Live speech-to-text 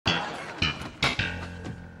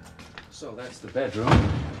So that's the bedroom.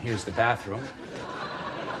 Here's the bathroom.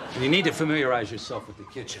 You need to familiarize yourself with the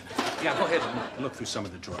kitchen. Yeah, go ahead and look through some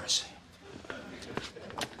of the drawers.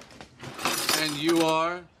 And you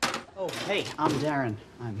are? Oh, hey, I'm Darren.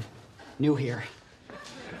 I'm new here.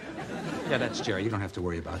 Yeah, that's Jerry. You don't have to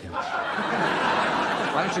worry about him.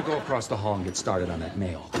 Why don't you go across the hall and get started on that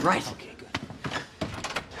mail? Right. Okay, good.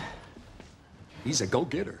 He's a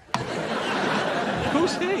go-getter.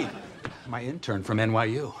 Who's he? My intern from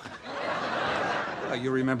NYU.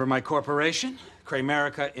 You remember my corporation?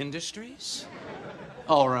 Kramerica Industries?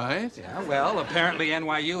 All right. Yeah, well, apparently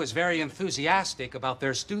NYU is very enthusiastic about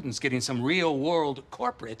their students getting some real-world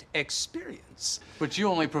corporate experience. But you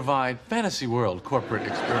only provide fantasy world corporate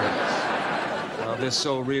experience. Well, this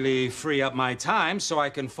will really free up my time so I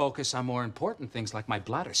can focus on more important things like my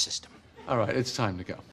bladder system. All right, it's time to go.